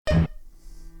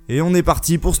Et on est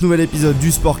parti pour ce nouvel épisode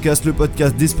du Sportcast, le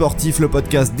podcast des sportifs, le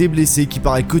podcast des blessés qui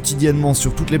paraît quotidiennement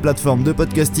sur toutes les plateformes de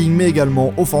podcasting mais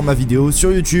également au format vidéo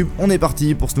sur YouTube. On est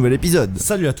parti pour ce nouvel épisode.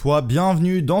 Salut à toi,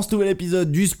 bienvenue dans ce nouvel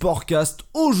épisode du Sportcast.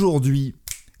 Aujourd'hui,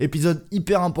 épisode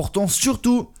hyper important,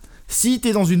 surtout si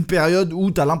t'es dans une période où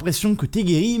t'as l'impression que t'es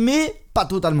guéri mais pas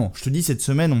totalement. Je te dis, cette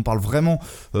semaine, on parle vraiment,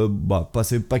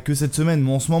 pas que cette semaine,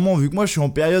 mais en ce moment, vu que moi je suis en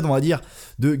période, on va dire,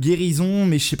 de guérison,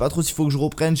 mais je sais pas trop s'il faut que je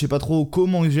reprenne, je sais pas trop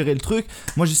comment gérer le truc.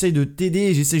 Moi, j'essaye de t'aider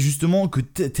et j'essaye justement que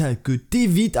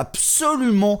t'évites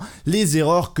absolument les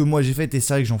erreurs que moi j'ai faites. Et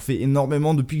c'est vrai que j'en fais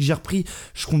énormément depuis que j'ai repris.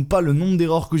 Je compte pas le nombre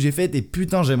d'erreurs que j'ai faites et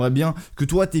putain, j'aimerais bien que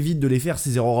toi t'évites de les faire,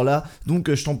 ces erreurs-là.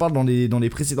 Donc, je t'en parle dans les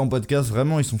précédents podcasts.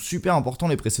 Vraiment, ils sont super importants,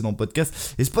 les précédents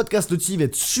podcasts. Et ce podcast aussi va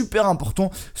être super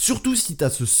important, surtout si tu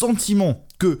as ce sentiment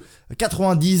que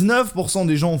 99%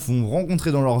 des gens vont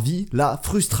rencontrer dans leur vie, la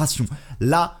frustration.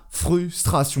 La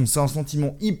frustration, c'est un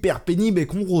sentiment hyper pénible et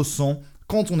qu'on ressent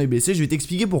quand on est blessé. Je vais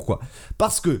t'expliquer pourquoi.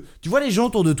 Parce que, tu vois, les gens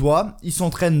autour de toi, ils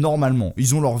s'entraînent normalement,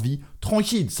 ils ont leur vie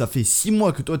tranquille. Ça fait 6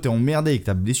 mois que toi t'es emmerdé avec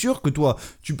ta blessure, que toi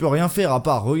tu peux rien faire à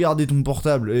part regarder ton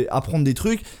portable et apprendre des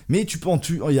trucs, mais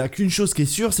il y a qu'une chose qui est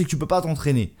sûre, c'est que tu peux pas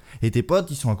t'entraîner. Et tes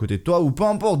potes, ils sont à côté de toi, ou peu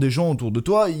importe, des gens autour de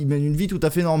toi, ils mènent une vie tout à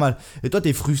fait normale. Et toi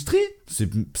t'es frustré,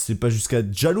 c'est pas jusqu'à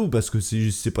être jaloux parce que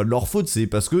c'est pas de leur faute, c'est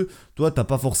parce que toi t'as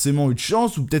pas forcément eu de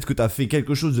chance, ou peut-être que t'as fait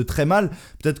quelque chose de très mal,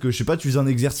 peut-être que je sais pas, tu faisais un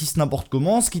exercice n'importe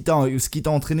comment, ce qui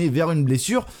t'a entraîné vers une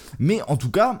blessure, mais en tout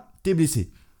cas, t'es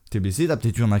blessé. T'es blessé, t'as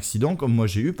peut-être eu un accident comme moi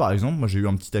j'ai eu par exemple. Moi j'ai eu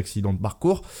un petit accident de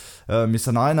parcours, mais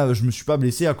ça n'a rien à... Je me suis pas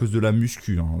blessé à cause de la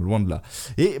muscu, hein, loin de là.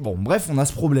 Et bon, bref, on a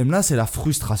ce problème là, c'est la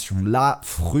frustration. La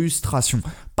frustration.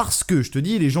 Parce que, je te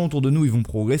dis, les gens autour de nous ils vont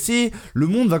progresser, le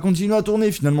monde va continuer à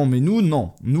tourner finalement, mais nous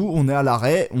non. Nous on est à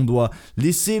l'arrêt, on doit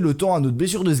laisser le temps à notre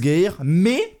blessure de se guérir,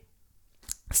 mais...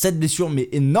 cette blessure met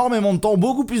énormément de temps,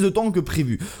 beaucoup plus de temps que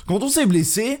prévu. Quand on s'est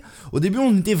blessé, au début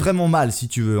on était vraiment mal si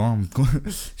tu veux, hein.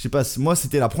 Je sais pas, moi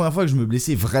c'était la première fois que je me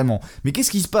blessais vraiment. Mais qu'est-ce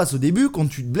qui se passe au début quand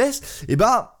tu te blesses?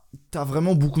 T'as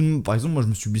vraiment beaucoup de... Par exemple, moi je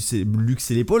me suis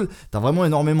luxé l'épaule, t'as vraiment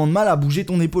énormément de mal à bouger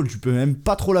ton épaule, tu peux même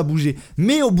pas trop la bouger.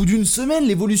 Mais au bout d'une semaine,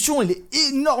 l'évolution elle est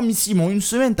énormissime. En une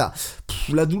semaine, t'as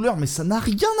la douleur, mais ça n'a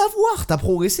rien à voir, t'as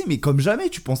progressé, mais comme jamais,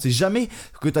 tu pensais jamais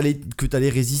que t'allais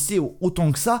résister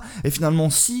autant que ça. Et finalement,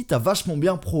 si, t'as vachement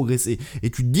bien progressé. Et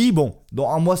tu te dis, bon,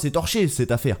 dans un mois c'est torché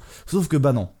cette affaire. Sauf que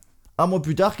bah non, un mois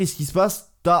plus tard, qu'est-ce qui se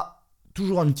passe? T'as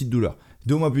toujours une petite douleur.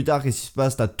 2 mois plus tard, qu'est-ce qui se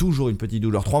passe? T'as toujours une petite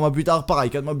douleur. 3 mois plus tard,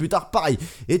 pareil. 4 mois plus tard, pareil.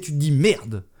 Et tu te dis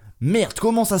merde,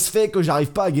 comment ça se fait que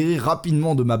j'arrive pas à guérir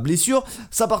rapidement de ma blessure?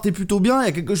 Ça partait plutôt bien, il y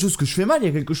a quelque chose que je fais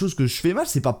mal,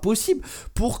 c'est pas possible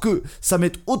pour que ça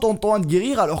mette autant de temps à te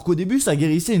guérir alors qu'au début ça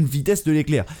guérissait à une vitesse de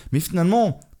l'éclair. Mais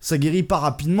finalement, ça guérit pas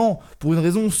rapidement pour une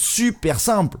raison super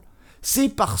simple. C'est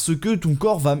parce que ton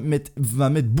corps va mettre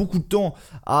beaucoup de temps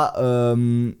à,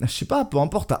 je sais pas, peu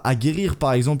importe, à guérir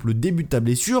par exemple le début de ta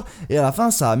blessure, et à la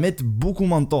fin ça va mettre beaucoup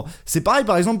moins de temps. C'est pareil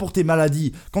par exemple pour tes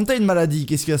maladies. Quand t'as une maladie,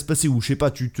 qu'est-ce qui va se passer? Ou je sais pas,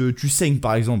 tu saignes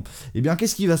par exemple. Eh bien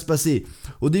qu'est-ce qui va se passer?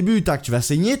 Au début, tac, tu vas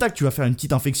saigner, tac, tu vas faire une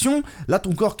petite infection. Là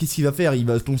ton corps, qu'est-ce qu'il va faire?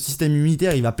 Ton système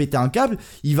immunitaire, il va péter un câble,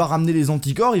 il va ramener les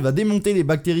anticorps, il va démonter les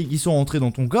bactéries qui sont rentrées dans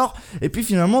ton corps, et puis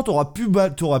finalement t'auras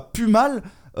plus mal,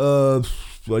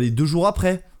 allez, 2 jours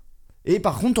après. Et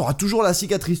par contre t'auras toujours la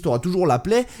cicatrice, t'auras toujours la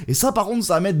plaie, et ça par contre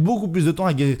ça va mettre beaucoup plus de temps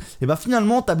à guérir. Et bah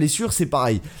finalement ta blessure c'est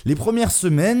pareil. Les premières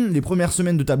semaines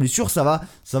de ta blessure ça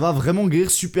va vraiment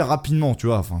guérir super rapidement, tu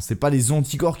vois. Enfin c'est pas les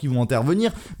anticorps qui vont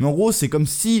intervenir, mais en gros c'est comme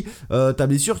si ta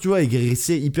blessure, tu vois, elle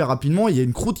guérissait hyper rapidement. Il y a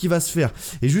une croûte qui va se faire.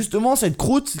 Et justement cette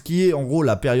croûte qui est en gros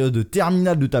la période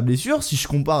terminale de ta blessure, si je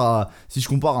compare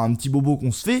à un petit bobo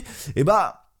qu'on se fait, et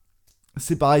bah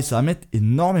c'est pareil, ça va mettre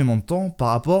énormément de temps par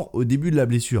rapport au début de la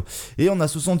blessure. Et on a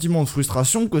ce sentiment de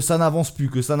frustration que ça n'avance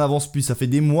plus. Ça fait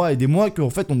des mois et des mois qu'en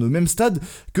fait on est au même stade,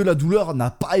 que la douleur n'a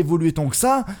pas évolué tant que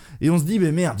ça. Et on se dit,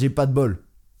 mais merde, j'ai pas de bol.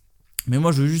 Mais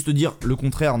moi je veux juste te dire le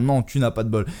contraire, non, tu n'as pas de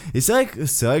bol. Et c'est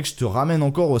vrai que je te ramène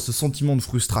encore ce sentiment de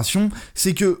frustration.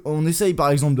 C'est que on essaye par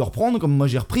exemple de reprendre, comme moi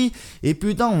j'ai repris, et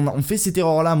putain on fait cette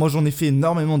erreur là. Moi j'en ai fait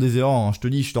énormément des erreurs, hein. Je te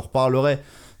dis, je te reparlerai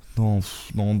dans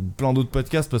plein d'autres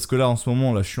podcasts, parce que là en ce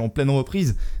moment là je suis en pleine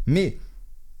reprise. Mais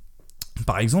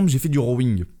par exemple j'ai fait du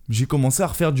rowing. J'ai commencé à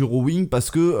refaire du rowing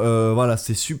parce que voilà,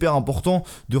 c'est super important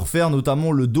de refaire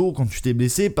notamment le dos quand tu t'es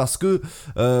blessé, parce que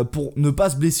pour ne pas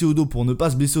se blesser au dos, pour ne pas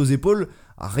se blesser aux épaules,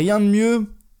 rien de mieux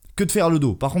que de faire le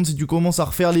dos. Par contre si tu commences à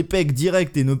refaire les pecs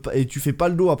direct et tu fais pas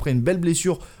le dos après une belle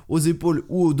blessure aux épaules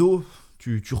ou au dos,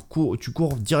 tu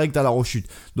cours direct à la rechute.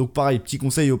 Donc pareil, petit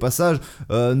conseil au passage,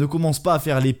 ne commence pas à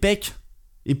faire les pecs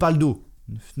et pas le dos.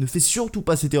 Ne fais surtout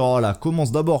pas cette erreur-là.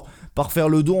 Commence d'abord par faire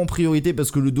le dos en priorité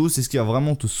parce que le dos, c'est ce qui va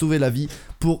vraiment te sauver la vie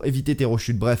pour éviter tes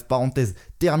rechutes. Bref, parenthèse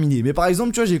terminée. Mais par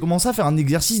exemple, tu vois, j'ai commencé à faire un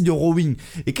exercice de rowing.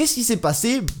 Et qu'est-ce qui s'est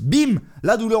passé? Bim!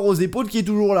 La douleur aux épaules qui est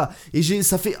toujours là. Et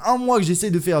ça fait 1 mois que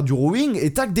j'essaie de faire du rowing.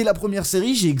 Et tac, dès la première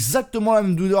série, j'ai exactement la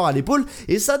même douleur à l'épaule.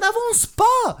 Et ça n'avance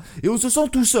pas! Et on se sent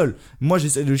tout seul. Moi,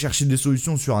 j'essaie de chercher des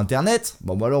solutions sur Internet.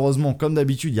 Bon, malheureusement, comme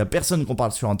d'habitude, il n'y a personne qui en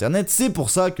parle sur Internet. C'est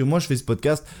pour ça que moi, je fais ce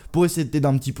podcast pour essayer de t'aider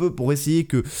un petit peu, pour essayer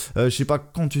que, je sais pas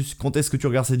quand est-ce que tu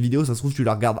regardes cette vidéo, ça se trouve, tu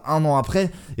la regardes 1 an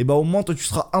après. Et bah, au moins, toi, tu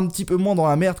seras un petit peu moins dans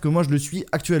la merde que moi, je le suis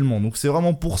actuellement. Donc c'est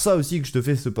vraiment pour ça aussi que je te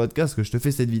fais ce podcast, que je te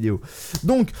fais cette vidéo.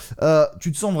 Donc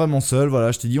tu te sens vraiment seul,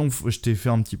 voilà, je t'ai dit, je t'ai fait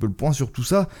un petit peu le point sur tout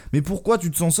ça. Mais pourquoi tu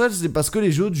te sens seul? C'est parce que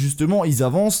les autres, justement, ils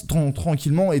avancent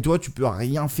tranquillement et toi tu peux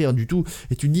rien faire du tout.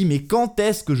 Et tu te dis, mais quand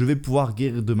est-ce que je vais pouvoir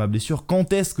guérir de ma blessure?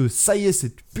 Quand est-ce que ça y est,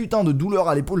 cette putain de douleur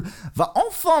à l'épaule va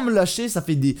enfin me lâcher? Ça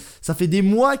fait des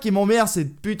mois qu'il m'emmerde,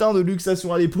 cette putain de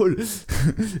luxation à l'épaule.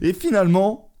 Et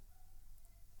finalement,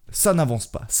 ça n'avance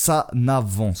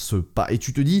pas, et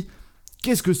tu te dis,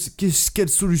 quelle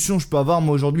solution je peux avoir?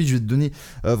 Moi aujourd'hui, je vais te donner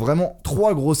vraiment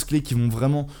 3 grosses clés qui vont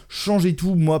vraiment changer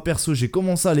tout. Moi perso, j'ai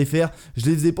commencé à les faire, je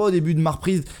les faisais pas au début de ma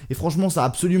reprise et franchement ça a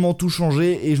absolument tout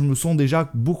changé et je me sens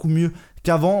déjà beaucoup mieux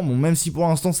qu'avant. Bon, même si pour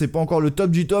l'instant c'est pas encore le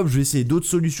top du top, je vais essayer d'autres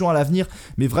solutions à l'avenir,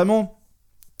 mais vraiment,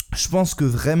 je pense que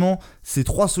vraiment, ces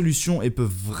 3 solutions, elles peuvent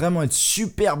vraiment être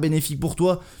super bénéfiques pour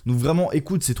toi. Donc vraiment,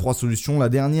 écoute ces 3 solutions. La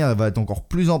dernière, elle va être encore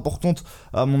plus importante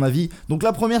à mon avis. Donc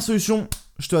la première solution,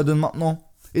 je te la donne maintenant.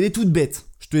 Elle est toute bête.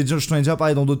 Je t'en ai déjà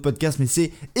parlé dans d'autres podcasts, mais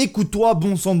c'est écoute-toi,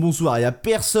 bon sang de bonsoir. Il n'y a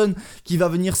personne qui va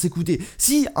venir s'écouter.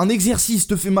 Si un exercice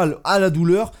te fait mal à la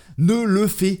douleur, ne le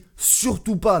fais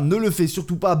surtout pas.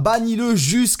 Bannis-le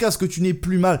jusqu'à ce que tu n'aies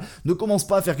plus mal. Ne commence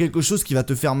pas à faire quelque chose qui va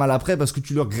te faire mal après parce que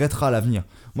tu le regretteras à l'avenir.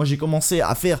 Moi, j'ai commencé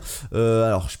à faire,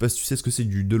 alors je sais pas si tu sais ce que c'est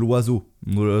de l'oiseau.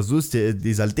 L'oiseau, c'était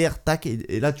des haltères, tac,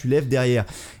 et là tu lèves derrière.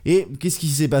 Et qu'est-ce qui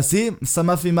s'est passé? Ça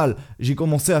m'a fait mal. J'ai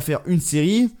commencé à faire une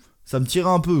série. Ça me tirait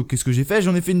un peu. Qu'est-ce que j'ai fait?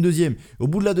 J'en ai fait une deuxième. Au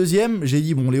bout de la deuxième, j'ai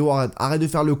dit, bon Léo, arrête de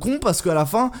faire le con parce qu'à la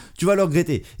fin, tu vas le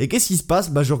regretter. Et qu'est-ce qui se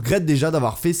passe? Bah, je regrette déjà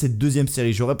d'avoir fait cette deuxième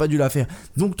série. J'aurais pas dû la faire.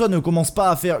 Donc toi, ne commence pas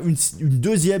à faire une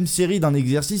deuxième série d'un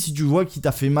exercice si tu vois qu'il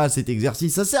t'a fait mal cet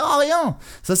exercice. Ça sert à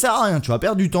rien. Tu vas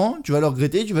perdre du temps, tu vas le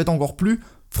regretter, tu vas être encore plus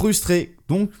frustré.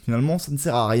 Donc finalement, ça ne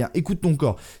sert à rien. Écoute ton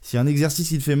corps. Si un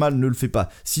exercice il te fait mal, ne le fais pas.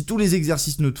 Si tous les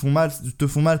exercices te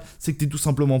font mal, c'est que tu n'es tout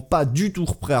simplement pas du tout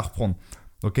prêt à reprendre.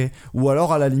 Ok, ou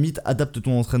alors à la limite adapte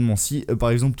ton entraînement. Si par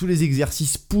exemple tous les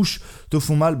exercices push te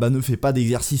font mal, bah ne fais pas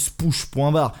d'exercice push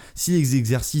point barre. Si les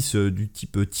exercices du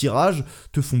type tirage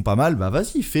te font pas mal, bah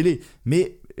vas-y fais-les.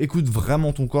 Mais écoute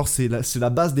vraiment ton corps, c'est la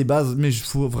base des bases. Mais il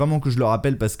faut vraiment que je le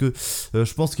rappelle parce que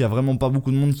je pense qu'il y a vraiment pas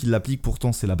beaucoup de monde qui l'applique.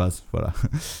 Pourtant c'est la base, voilà.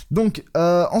 Donc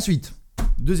ensuite,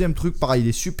 deuxième truc, pareil, il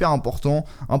est super important,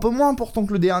 un peu moins important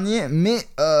que le dernier, mais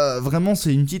vraiment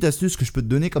c'est une petite astuce que je peux te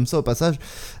donner comme ça au passage.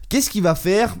 Qu'est-ce qui va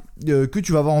faire que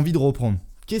tu vas avoir envie de reprendre?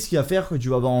 Qu'est-ce qui va faire que tu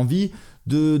vas avoir envie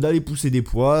d'aller pousser des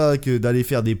poids, d'aller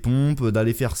faire des pompes,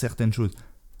 d'aller faire certaines choses?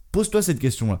 Pose-toi cette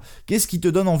question-là. Qu'est-ce qui te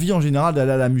donne envie en général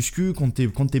d'aller à la muscu quand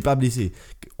t'es pas blessé?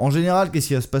 En général, qu'est-ce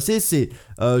qui va se passer? C'est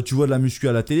tu vois de la muscu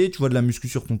à la télé, tu vois de la muscu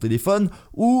sur ton téléphone,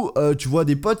 ou tu vois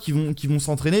des potes qui vont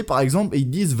s'entraîner par exemple et ils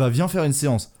te disent viens faire une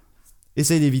séance.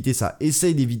 Essaye d'éviter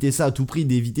ça à tout prix,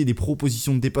 d'éviter des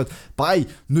propositions de tes potes. Pareil,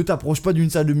 ne t'approche pas d'une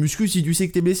salle de muscu si tu sais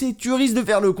que t'es blessé, tu risques de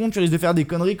faire le con, tu risques de faire des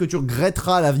conneries que tu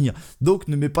regretteras à l'avenir. Donc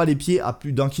ne mets pas les pieds à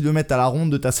plus d'1 kilomètre à la ronde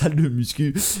de ta salle de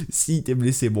muscu si t'es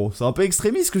blessé. Bon, c'est un peu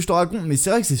extrémiste ce que je te raconte, mais c'est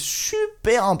vrai que c'est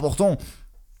super important.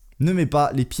 Ne mets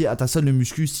pas les pieds à ta salle de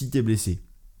muscu si t'es blessé.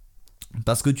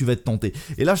 Parce que tu vas être tenté.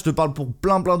 Et là je te parle pour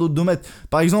plein d'autres domaines.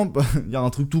 Par exemple, il y a un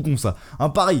truc tout con ça. Un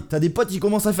pari, t'as des potes qui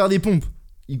commencent à faire des pompes.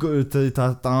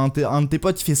 T'as un de tes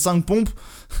potes, il fait 5 pompes,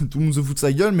 tout le monde se fout de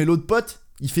sa gueule, mais l'autre pote,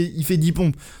 il fait 10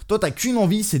 pompes. Toi, t'as qu'une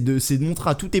envie, c'est de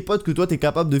montrer à tous tes potes que toi, t'es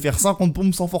capable de faire 50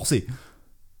 pompes sans forcer.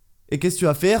 Et qu'est-ce que tu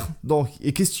vas faire?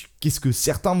 Et qu'est-ce que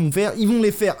certains vont faire? Ils vont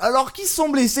les faire, alors qu'ils sont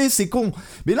blessés, c'est con.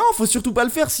 Mais non, faut surtout pas le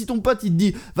faire. Si ton pote, il te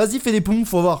dit, vas-y, fais des pompes,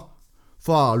 faut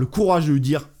avoir le courage de lui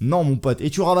dire non mon pote, et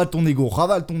tu ravales ton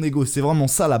ego, c'est vraiment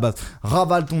ça la base,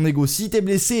 ravale ton ego. Si t'es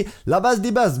blessé, la base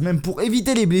des bases, même pour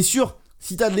éviter les blessures,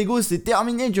 si t'as de l'ego, c'est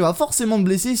terminé, tu vas forcément te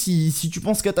blesser si tu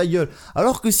penses qu'à ta gueule.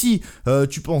 Alors que si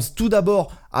tu penses tout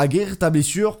d'abord à guérir ta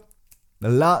blessure,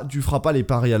 là tu feras pas les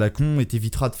paris à la con et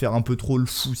t'éviteras de faire un peu trop le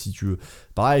fou si tu veux.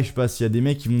 Pareil, je sais pas, s'il y a des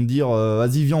mecs qui vont te dire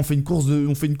vas-y viens on fait une course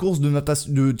de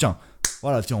natation, tiens,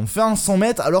 on fait un 100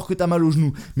 mètres alors que t'as mal au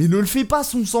genou. Mais ne le fais pas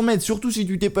son 100 mètres, surtout si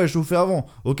tu t'es pas échauffé avant,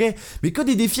 ok? Mais que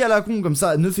des défis à la con comme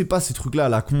ça, ne fais pas ces trucs là à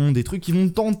la con, des trucs qui vont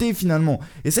te tenter finalement.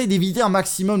 Essaye d'éviter un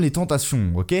maximum les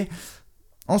tentations, ok?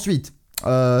 Ensuite,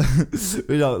 la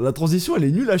transition elle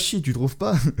est nulle à chier, tu trouves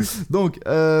pas? Donc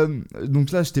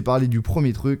là je t'ai parlé du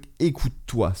premier truc,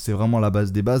 écoute-toi, c'est vraiment la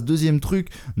base des bases. Deuxième truc,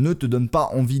 ne te donne pas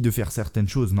envie de faire certaines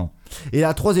choses, non. Et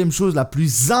la troisième chose, la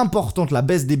plus importante, la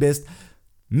best des bestes,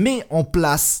 mets en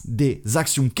place des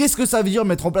actions. Qu'est-ce que ça veut dire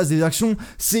mettre en place des actions?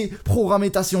 C'est programmer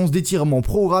ta séance d'étirement,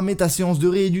 programmer ta séance de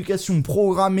rééducation,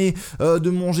 programmer de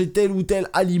manger tel ou tel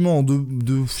aliment,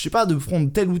 de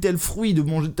prendre tel ou tel fruit, de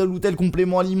manger tel ou tel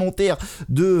complément alimentaire,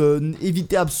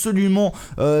 éviter absolument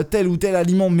tel ou tel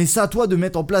aliment. Mais c'est à toi de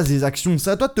mettre en place des actions.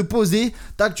 C'est à toi de te poser,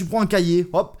 tac, tu prends un cahier,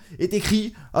 hop, et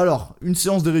t'écris, alors, une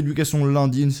séance de rééducation le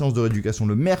lundi, une séance de rééducation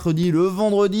le mercredi, le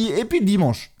vendredi, et puis le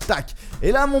dimanche, tac.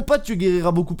 Et là, mon pote, tu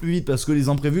guériras beaucoup plus vite, parce que les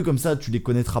imprévus, comme ça, tu les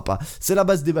connaîtras pas. C'est la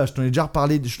base des bases, je t'en ai déjà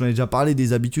parlé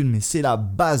des habitudes, mais c'est la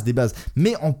base des bases.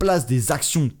 Mets en place des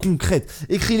actions concrètes,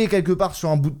 écris-les quelque part sur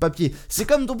un bout de papier. C'est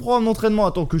comme ton programme d'entraînement,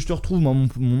 attends que je te retrouve,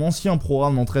 mon ancien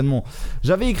programme d'entraînement.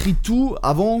 J'avais écrit tout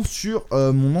avant sur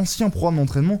mon ancien programme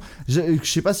d'entraînement. Je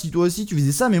sais pas si toi aussi tu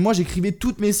faisais ça, mais moi j'écrivais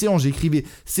toutes mes séances. J'écrivais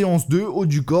séance 2, haut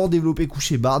du corps, développer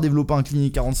couché barre, développer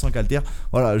incliné 45 haltères.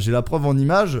 Voilà, j'ai la preuve en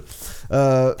image.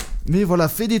 Mais voilà,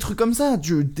 fais des trucs comme ça.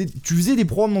 Tu faisais des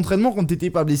programmes d'entraînement quand t'étais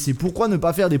pas blessé. Pourquoi ne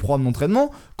pas faire des programmes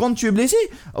d'entraînement quand tu es blessé?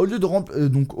 Au lieu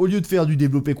de faire du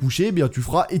développé couché, eh bien tu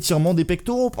feras étirement des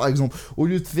pectoraux par exemple. Au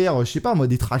lieu de faire, je sais pas moi,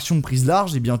 des tractions de prise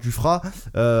large, eh bien tu feras,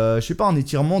 un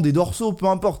étirement des dorsaux, peu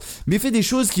importe. Mais fais des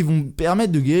choses qui vont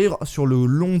permettre de guérir sur le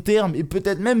long terme et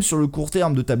peut-être même sur le court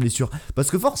terme de ta blessure. Parce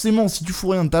que forcément, si tu fous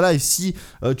rien de ta life, si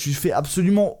tu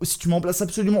mets en place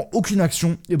absolument aucune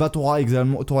action, eh ben t'auras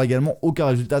également aucun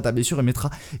résultat à ta blessure et mettra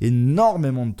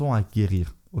énormément de temps à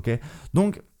guérir. Ok,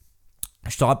 donc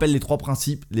je te rappelle les 3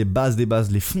 principes, les bases des bases,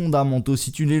 les fondamentaux.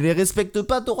 Si tu ne les respectes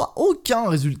pas, tu n'auras aucun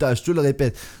résultat, je te le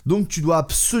répète. Donc tu dois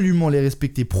absolument les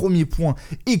respecter. Premier point,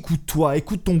 écoute-toi,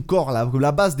 écoute ton corps,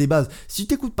 la base des bases. Si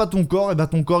tu n'écoutes pas ton corps, et ben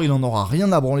ton corps il en aura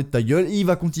rien à branler de ta gueule et il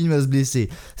va continuer à se blesser.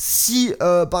 Si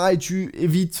pareil tu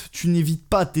n'évites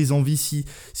pas tes envies,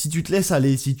 si tu te laisses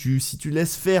aller, si tu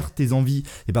laisses faire tes envies,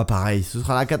 et ben pareil, ce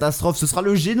sera la catastrophe, ce sera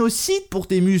le génocide pour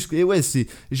tes muscles. Et ouais,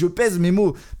 je pèse mes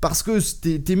mots parce que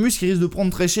tes muscles risquent de prendre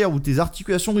très cher, ou tes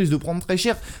articulations risquent de prendre très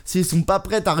cher s'ils sont pas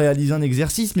prêtes à réaliser un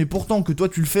exercice, mais pourtant que toi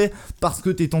tu le fais parce que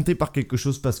t'es tenté par quelque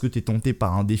chose, parce que t'es tenté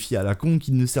par un défi à la con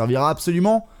qui ne servira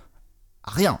absolument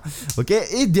à rien. Ok,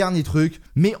 et dernier truc,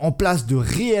 mets en place de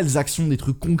réelles actions, des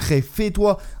trucs concrets.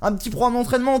 Fais-toi un petit programme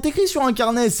d'entraînement, t'écris sur un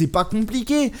carnet, c'est pas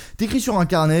compliqué. T'écris sur un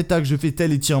carnet, tac, je fais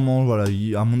tel étirement. Voilà,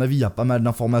 à mon avis, il y a pas mal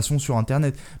d'informations sur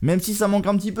internet. Même si ça manque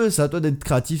un petit peu, c'est à toi d'être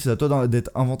créatif, c'est à toi d'être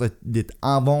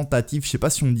inventatif. Je sais pas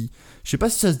si on dit. Je sais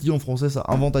pas si ça se dit en français ça,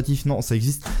 inventatif, non, ça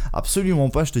existe absolument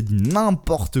pas, je te dis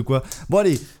n'importe quoi. Bon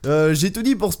allez, j'ai tout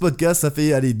dit pour ce podcast, ça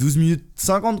fait 12 minutes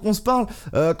 50 qu'on se parle.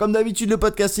 Comme d'habitude, le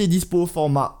podcast est dispo au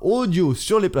format audio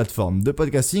sur les plateformes de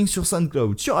podcasting, sur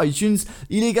SoundCloud, sur iTunes.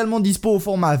 Il est également dispo au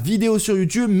format vidéo sur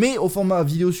YouTube, mais au format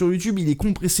vidéo sur YouTube, il est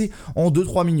compressé en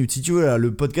 2-3 minutes. Si tu veux, là,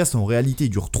 le podcast en réalité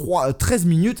dure 13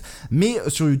 minutes, mais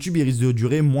sur YouTube, il risque de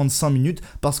durer moins de 5 minutes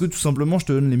parce que tout simplement, je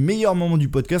te donne les meilleurs moments du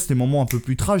podcast, les moments un peu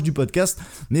plus trash du podcast.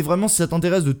 Mais vraiment, si ça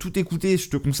t'intéresse de tout écouter, je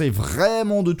te conseille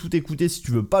vraiment de tout écouter. Si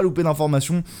tu veux pas louper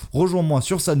d'informations, rejoins-moi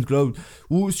sur SoundCloud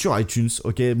ou sur iTunes.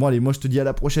 Ok, bon allez, moi je te dis à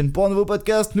la prochaine pour un nouveau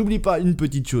podcast. N'oublie pas une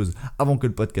petite chose, avant que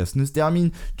le podcast ne se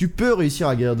termine, tu peux réussir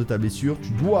à guérir de ta blessure,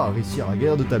 tu dois réussir à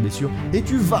guérir de ta blessure et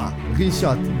tu vas réussir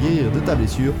à guérir de ta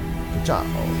blessure. Ciao.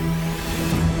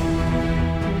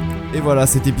 Et voilà,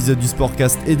 cet épisode du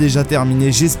Sportcast est déjà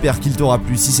terminé, j'espère qu'il t'aura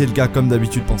plu. Si c'est le cas, comme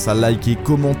d'habitude, pense à liker,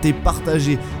 commenter,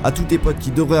 partager à tous tes potes qui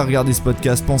devraient regarder ce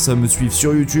podcast. Pense à me suivre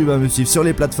sur YouTube, à me suivre sur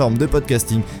les plateformes de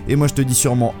podcasting. Et moi je te dis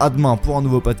sûrement à demain pour un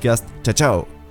nouveau podcast. Ciao ciao.